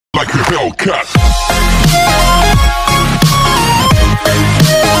like a Hellcat.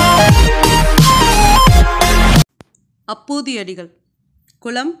 அப்பூதியடிகள்.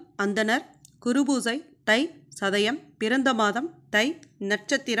 குலம் அந்தணர். குருபூசை தை சதயம். பிறந்த மாதம் தை.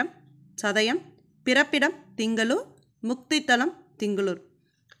 நட்சத்திரம் சதயம். பிறப்பிடம் திங்களூர். முக்தித்தலம் திங்களூர்.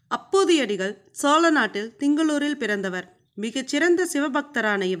 அப்பூதியடிகள் சோழ நாட்டில் திங்களூரில் பிறந்தவர். மிகச்சிறந்த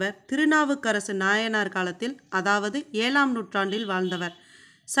சிவபக்தரான இவர் திருநாவுக்கரசு நாயனார் காலத்தில், அதாவது 7ஆம் நூற்றாண்டில் வாழ்ந்தவர்.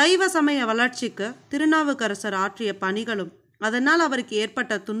 சைவ சமய வளர்ச்சிக்கு திருநாவுக்கரசர் ஆற்றிய பணிகளும் அதனால் அவருக்கு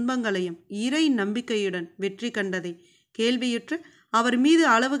ஏற்பட்ட துன்பங்களையும் இறை நம்பிக்கையுடன் வெற்றி கண்டதை கேள்வியுற்று அவர் மீது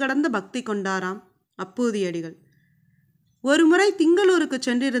அளவு கடந்த பக்தி கொண்டாராம் அப்பூதியடிகள். ஒருமுறை திங்களூருக்கு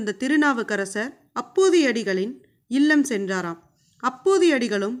சென்றிருந்த திருநாவுக்கரசர் அப்பூதியடிகளின் இல்லம் சென்றாராம்.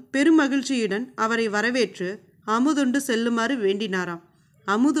 அப்பூதியடிகளும் பெருமகிழ்ச்சியுடன் அவரை வரவேற்று அமுதுண்டு செல்லுமாறு வேண்டினாராம்.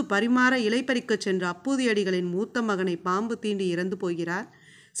 அமுது பரிமாற இலைப்பறிக்கச் சென்ற அப்பூதியடிகளின் மூத்த மகனை பாம்பு தீண்டி இறந்து போகிறார்.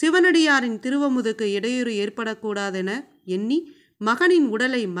 சிவனடியாரின் திருவமுதுக்கு இடையூறு ஏற்படக்கூடாதென எண்ணி மகனின்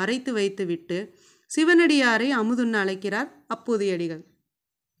உடலை மறைத்து வைத்துவிட்டு சிவனடியாரை அமுதுண்ண அழைக்கிறார் அப்பூதியடிகள்.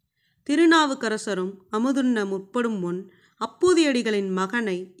 திருநாவுக்கரசரும் அமுதுண்ண முற்படும் முன் அப்பூதியடிகளின்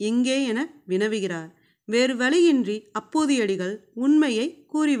மகனை எங்கே என வினவுகிறார். வேறு வழியின்றி அப்பூதியடிகள் உண்மையை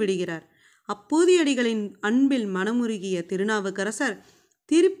கூறிவிடுகிறார். அப்பூதியடிகளின் அன்பில் மனமுருகிய திருநாவுக்கரசர்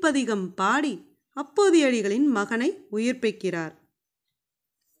திருப்பதிகம் பாடி அப்பூதியடிகளின் மகனை உயிர்ப்பிக்கிறார்.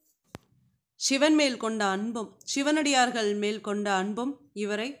 சிவன் மேல் கொண்ட அன்பும் சிவனடியார்கள் மேல் கொண்ட அன்பும்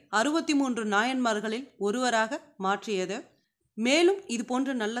இவரை 63 நாயன்மார்களில் ஒருவராக மாற்றியது. மேலும் இது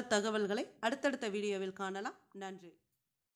போன்ற நல்ல தகவல்களை அடுத்தடுத்த வீடியோவில் காணலாம். நன்றி.